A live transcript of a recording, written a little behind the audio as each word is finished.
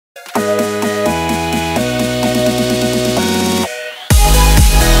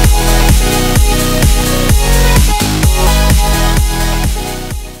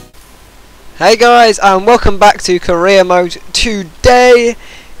Hey guys, and welcome back to career mode. Today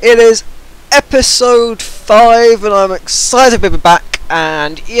it is episode 5 and I'm excited to be back,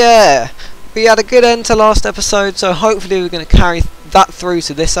 and yeah, we had a good end to last episode, so hopefully we're going to carry that through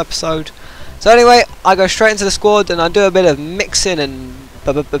to this episode. So anyway, I go straight into the squad and I do a bit of mixing and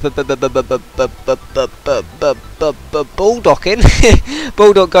bulldogging.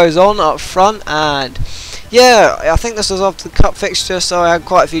 Bulldog goes on up front, and yeah, I think this was after the cup fixture, so I had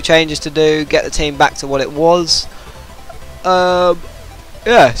quite a few changes to do, get the team back to what it was.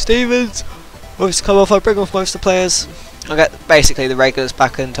 Yeah, Stevens obviously come off. I bring off most of the players. I get basically the regulars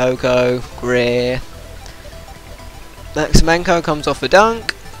back in. Toko, Greer, Maximenko comes off a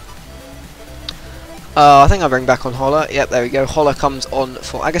dunk. I think I bring back on Holler. Yep, there we go. Holler comes on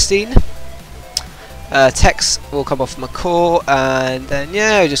for Agustin. Tex will come off McCaw, and then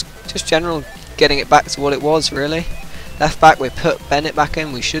yeah, just general getting it back to what it was really. Left back, we put Bennett back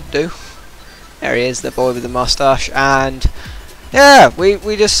in. We should do. There he is, the boy with the moustache, and yeah,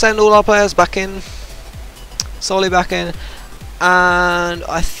 we just send all our players back in. Solly back in, and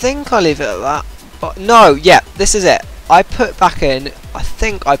I think I leave it at that. But no, yeah, this is it. I put back in, I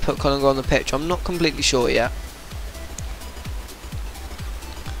think I put Collinger on the pitch. I'm not completely sure yet.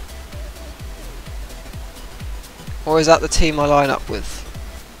 Or is that the team I line up with?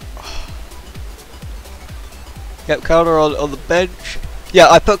 Yep, Calder on the bench. Yeah,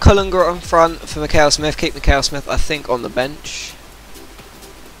 I put Collinger on front for Mikhail Smith. Keep Mikhail Smith, I think, on the bench.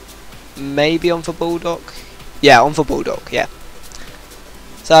 Maybe on for Bulldog. Yeah, on for Bulldog, yeah.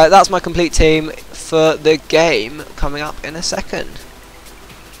 So that's my complete team for the game coming up in a second.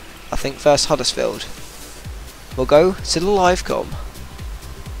 I think first Huddersfield. We'll go to the live com.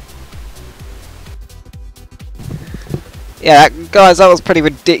 Yeah, guys, that was pretty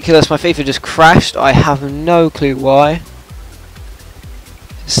ridiculous. My FIFA just crashed. I have no clue why.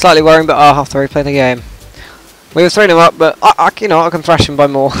 Slightly worrying, but I'll have to replay the game. We were 3-0 up, but I can thrash him by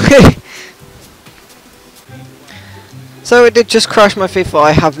more. So it did just crash my FIFA.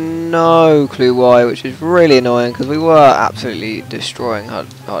 I have no clue why, which is really annoying because we were absolutely destroying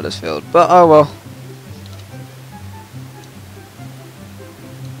Huddersfield. But oh well.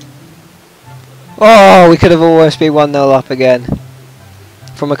 Oh, we could have almost been 1-0 up again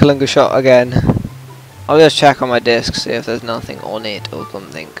from a Collinger shot again. I'll just check on my disc, see if there's nothing on it or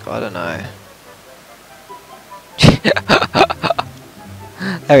something. I don't know.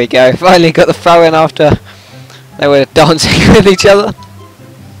 There we go. Finally got the throw in after they were dancing with each other.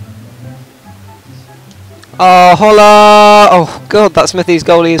 Oh, Holla! Oh god, that Smithy's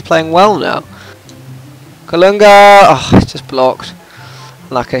goalie is playing well now. Collinger! Oh, it's just blocked.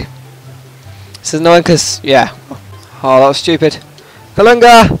 Lucky. This is annoying because, yeah. Oh, that was stupid.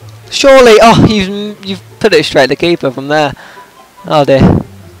 Collinger! Surely! Oh, you've put it straight to the keeper from there. Oh dear.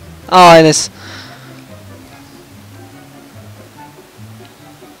 Oh, and it's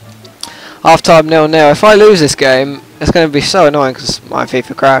half time 0-0. If I lose this game, it's going to be so annoying because my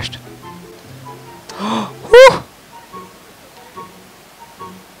FIFA crashed.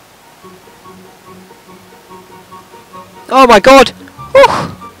 Oh my god!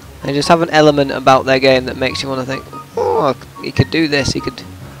 Whew. They just have an element about their game that makes you want to think, oh, he could do this, he could.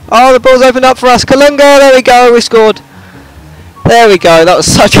 Oh, the ball's opened up for us. Collinger, there we go, we scored. There we go. That was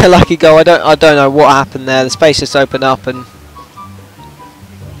such a lucky goal. I don't know what happened there. The space just opened up and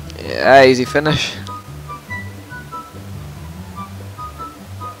yeah, easy finish.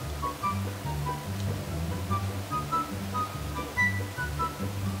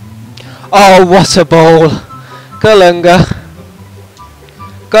 Oh, what a ball. Collinger.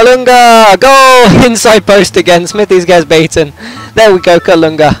 Collinger! Goal! Inside post again. Smithies gets beaten. There we go,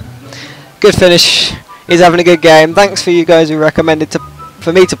 Collinger. Good finish. He's having a good game. Thanks for you guys who recommended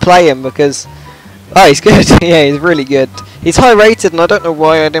for me to play him because oh, he's good. Yeah, he's really good. He's high rated and I don't know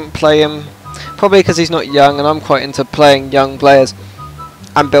why I didn't play him. Probably because he's not young and I'm quite into playing young players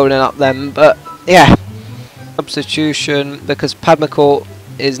and building up them. But yeah, substitution because Padmacourt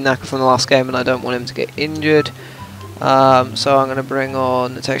is knackered from the last game and I don't want him to get injured. So I'm going to bring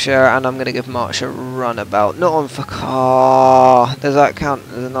on the Texture and I'm going to give March a runabout. Not on for car. Does that count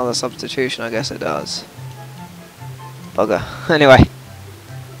as another substitution? I guess it does. Bugger. Anyway.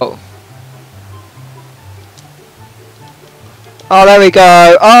 Oh. Oh, there we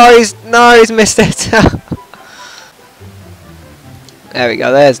go. Oh, he's missed it. There we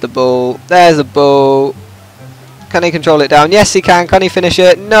go. There's the ball. There's the ball. Can he control it down? Yes, he can. Can he finish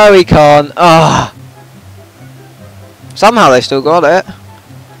it? No, he can't. Ah. Oh. Somehow they still got it.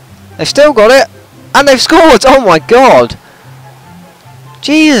 They've still got it. And they've scored. Oh my god.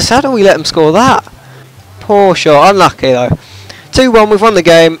 Jesus, how do we let them score that? Poor shot. Unlucky though. 2-1, we've won the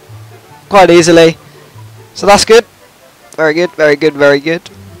game. quite easily. So that's good. Very good, very good, very good.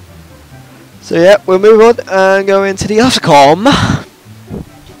 So yeah, we'll move on and go into the Ofcom.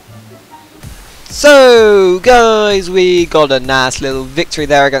 So guys, we got a nice little victory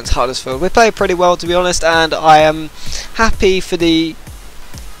there against Huddersfield. We played pretty well, to be honest, and I am happy for the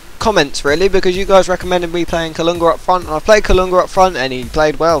comments really, because you guys recommended me playing Kalunga up front, and I played Kalunga up front and he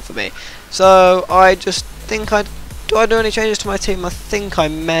played well for me. So I just think do I do any changes to my team? I think I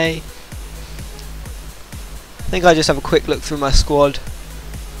may. I think I just have a quick look through my squad,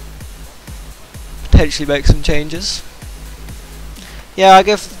 potentially make some changes. Yeah, I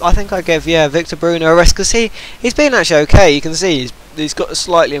think I gave Victor Bruno a rest, because he's been actually okay. You can see he's got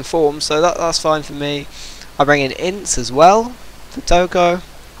slightly informed, so that's fine for me. I bring in Ince as well for Toko.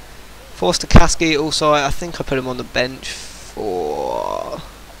 Forster Kasky also, I think I put him on the bench for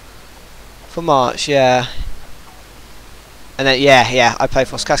March, yeah. And then yeah, I play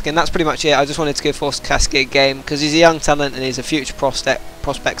Forster Kasky, and that's pretty much it. I just wanted to give Forster Kasky a game because he's a young talent and he's a future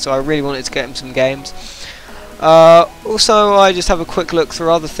prospect. So I really wanted to get him some games. Also, I just have a quick look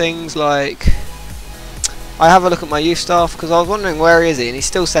through other things, like I have a look at my youth staff, because I was wondering where is he, and he's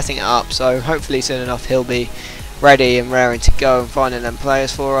still setting it up. So hopefully soon enough he'll be ready and raring to go and finding them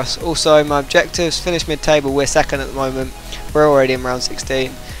players for us. Also, my objectives: finish mid-table. We're second at the moment. We're already in round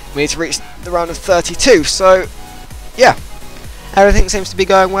 16. We need to reach the round of 32. So yeah, everything seems to be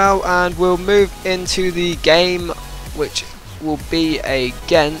going well, and we'll move into the game, which will be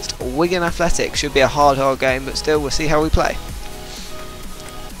against Wigan Athletic. Should be a hard game, but still, we'll see how we play.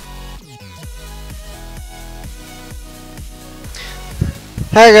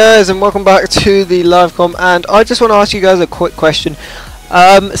 Hey guys, and welcome back to the live com, and I just want to ask you guys a quick question.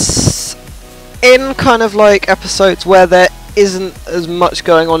 In kind of like episodes where there isn't as much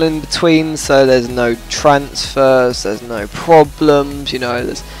going on in between, so there's no transfers, there's no problems,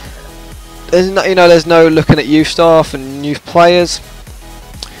 there's no looking at youth staff and youth players,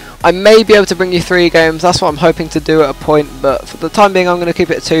 I may be able to bring you 3 games. That's what I'm hoping to do at a point, but for the time being I'm going to keep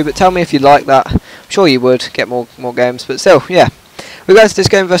it at 2. But tell me if you like that. I'm sure you would get more games, but still, yeah. We go to this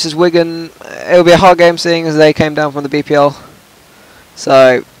game versus Wigan. It'll be a hard game, seeing as they came down from the BPL.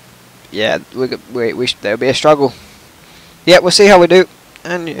 So yeah, there'll be a struggle. Yeah, we'll see how we do,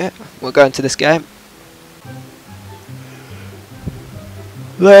 and yeah, we'll go into this game.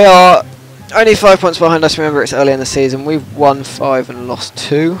 They are only 5 points behind us. Remember, it's early in the season. We've won 5 and lost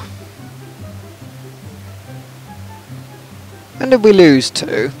 2. When did we lose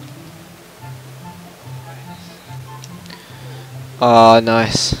 2? Oh,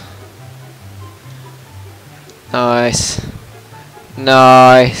 nice. Nice.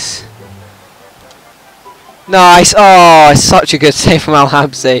 Nice. Nice. Oh, it's such a good save from Al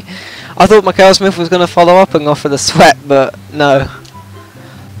Habsi. I thought Michael Smith was going to follow up and go for the sweat, but no.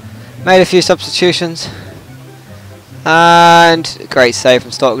 Made a few substitutions. And great save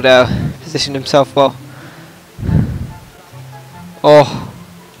from Stockdale. Positioned himself well. Oh.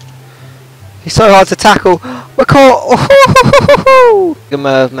 He's so hard to tackle. We're caught. Oh, a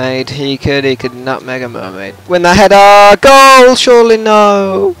mermaid. He could nutmeg a mermaid. Win the header. Goal. Surely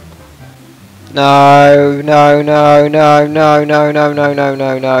no. No, no, no, no, no, no, no, no, no,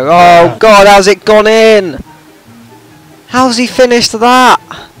 no, no. Oh God, how's it gone in? How's he finished that?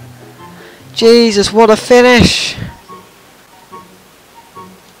 Jesus, what a finish.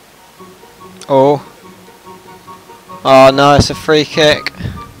 Oh. Oh no, it's a free kick.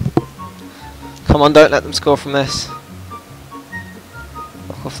 Come on, don't let them score from this.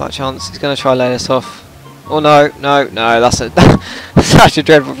 Knock off that chance. He's going to try laying this off. Oh no, no, no, that's such a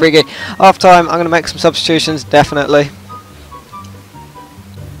dreadful free kick. Half time, I'm going to make some substitutions, definitely.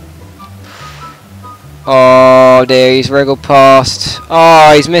 Oh dear, he's wriggled past.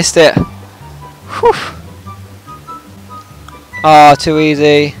 Oh, he's missed it. Whew. Oh, too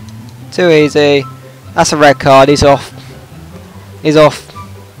easy. Too easy. That's a red card, he's off. He's off.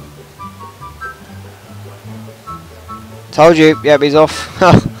 Told you, yep, he's off.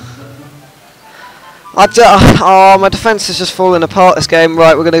 Oh, my defence is just falling apart this game.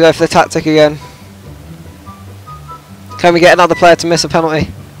 Right, we're going to go for the tactic again. Can we get another player to miss a penalty?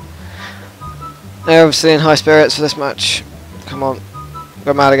 They're obviously in high spirits for this match. Come on.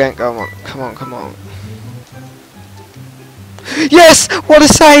 Go mad again. Go on. Come on, come on. Yes! What a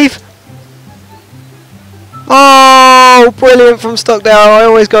save! Oh, brilliant from Stockdale. I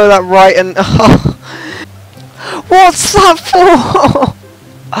always go that right and... Oh. What's that for?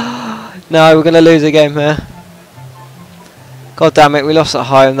 No, we're going to lose a game here. God damn it, we lost at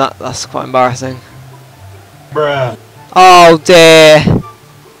home. That's quite embarrassing. Bruh. Oh dear.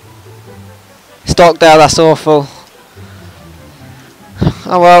 Stockdale, that's awful.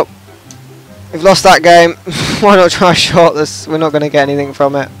 Oh well. We've lost that game. Why not try a shot? We're not going to get anything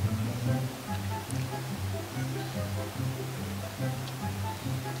from it.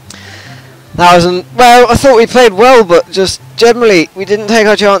 That wasn't... Well, I thought we played well, but just generally, we didn't take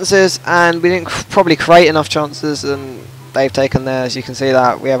our chances, and we didn't probably create enough chances, and they've taken theirs. You can see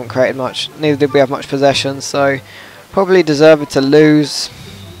that. We haven't created much. Neither did we have much possession, so probably deserved to lose.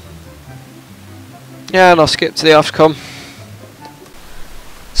 Yeah, and I'll skip to the AFCON.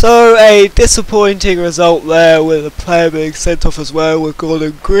 So, a disappointing result there, with a player being sent off as well, with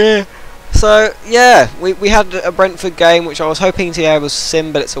Gordon Greer. So, yeah, we had a Brentford game, which I was hoping to be able to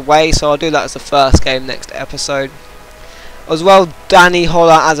sim, but it's away, so I'll do that as the first game next episode. As well, Danny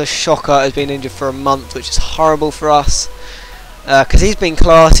Holler, as a shocker, has been injured for a month, which is horrible for us. Because he's been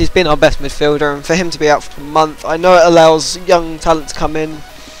class, he's been our best midfielder, and for him to be out for a month, I know it allows young talent to come in.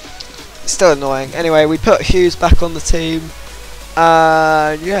 It's still annoying. Anyway, we put Hughes back on the team.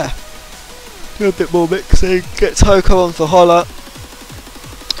 And yeah, do a bit more mixing. Get Toko on for Holler.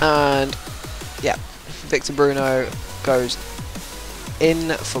 And yeah, Victor Bruno goes in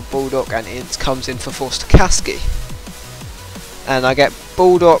for Bulldog, and it comes in for Forster-Caskey. And I get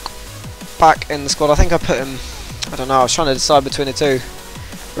Bulldog back in the squad. I think I put him, I don't know, I was trying to decide between the two,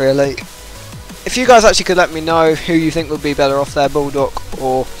 really. If you guys actually could let me know who you think would be better off there, Bulldog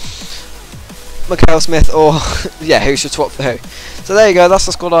or Mikael Smith, or yeah, who should swap for who. So there you go, that's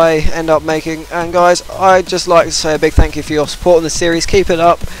the squad I end up making. And guys, I'd just like to say a big thank you for your support in the series. Keep it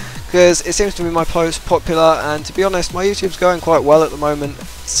up, because it seems to be my most popular, and to be honest, my YouTube's going quite well at the moment,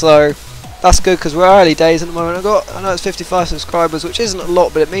 so that's good, because we're early days at the moment. I know it's 55 subscribers, which isn't a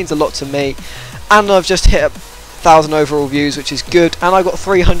lot, but it means a lot to me, and I've just hit 1,000 overall views, which is good, and I got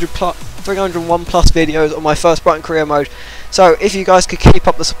 301 plus videos on my first Brighton career mode. So if you guys could keep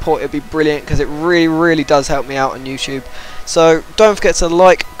up the support, it'd be brilliant, because it really does help me out on YouTube. So don't forget to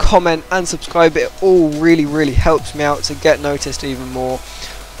like, comment and subscribe. It all really helps me out to get noticed even more.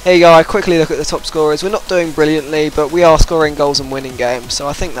 Here you go, I quickly look at the top scorers. We're not doing brilliantly, but we are scoring goals and winning games, so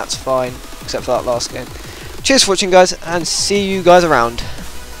I think that's fine, except for that last game. Cheers for watching, guys, and see you guys around.